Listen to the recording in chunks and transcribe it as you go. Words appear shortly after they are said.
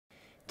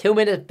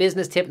2-minute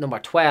business tip number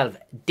 12,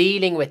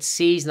 dealing with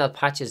seasonal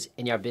patches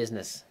in your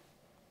business.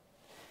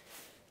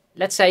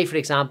 Let's say, for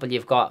example,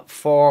 you've got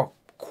 4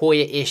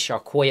 quiet-ish or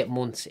quiet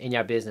months in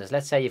your business.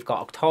 Let's say you've got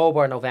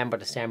October, November,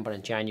 December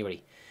and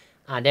January.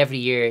 And every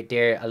year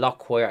they're a lot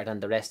quieter than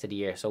the rest of the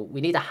year. So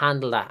we need to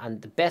handle that.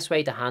 And the best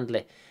way to handle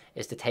it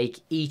is to take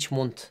each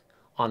month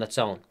on its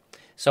own.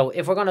 So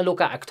if we're going to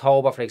look at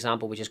October, for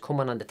example, which is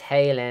coming on the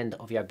tail end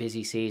of your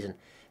busy season,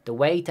 the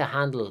way to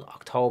handle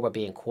October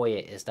being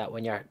quiet is that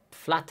when you're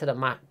flat to the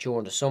mat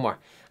during the summer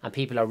and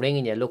people are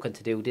ringing you looking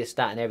to do this,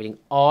 that and everything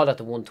all at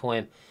the one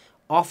time,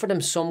 offer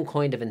them some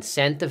kind of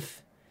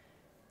incentive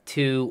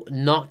to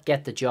not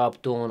get the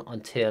job done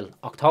until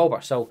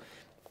October. So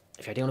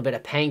if you're doing a bit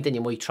of painting,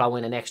 you might throw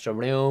in an extra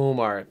room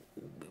or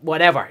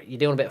whatever. You're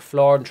doing a bit of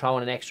flooring, throw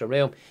in an extra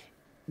room.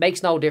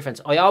 Makes no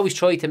difference. I always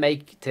try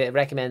to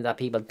recommend that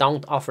people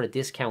don't offer a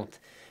discount,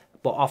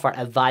 but offer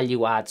a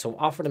value add. So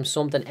offer them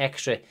something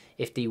extra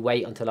if they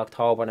wait until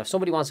October. And if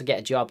somebody wants to get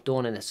a job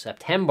done in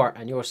September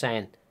and you're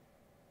saying,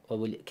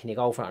 well, can you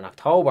go for it in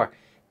October?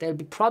 They'll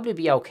probably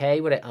be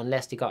okay with it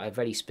unless they got a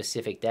very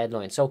specific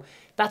deadline. So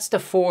that's the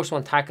first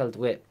one tackled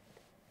with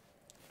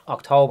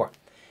October.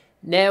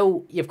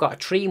 Now you've got a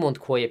 3-month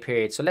quiet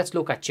period. So let's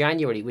look at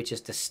January, which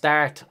is the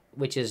start,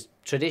 which is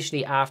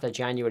traditionally after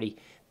January,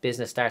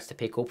 business starts to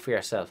pick up for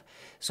yourself.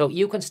 So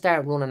you can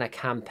start running a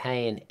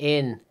campaign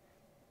in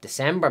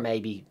December,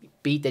 maybe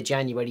beat the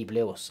January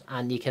blues,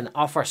 and you can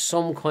offer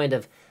some kind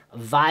of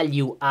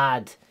value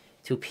add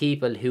to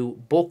people who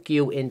book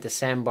you in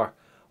December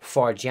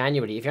for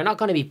January. If you're not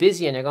going to be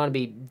busy and you're going to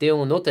be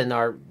doing nothing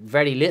or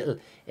very little,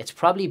 it's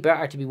probably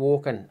better to be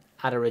working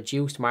at a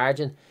reduced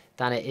margin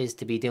than it is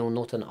to be doing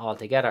nothing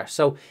altogether.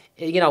 So,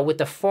 you know, with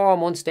the 4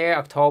 months there,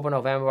 October,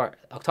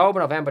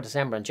 November,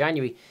 December and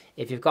January,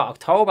 if you've got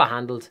October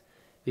handled,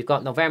 we've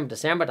got November,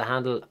 December to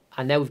handle,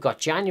 and now we've got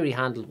January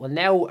handled. Well,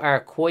 now our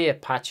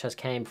quiet patch has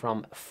came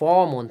from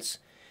 4 months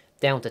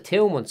down to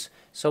 2 months.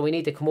 So we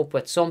need to come up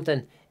with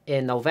something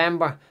in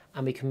November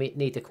and we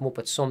need to come up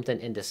with something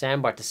in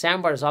December.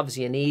 December is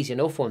obviously an easy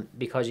enough one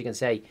because you can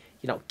say,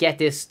 you know, get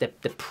this, the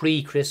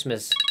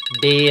pre-Christmas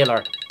deal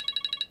or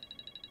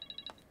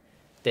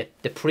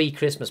the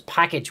pre-Christmas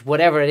package,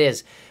 whatever it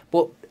is.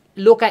 But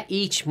look at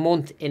each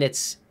month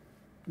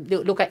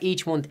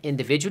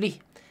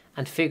individually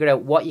and figure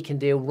out what you can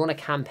do, run a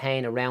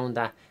campaign around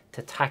that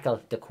to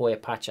tackle the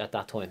quiet patch at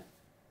that time.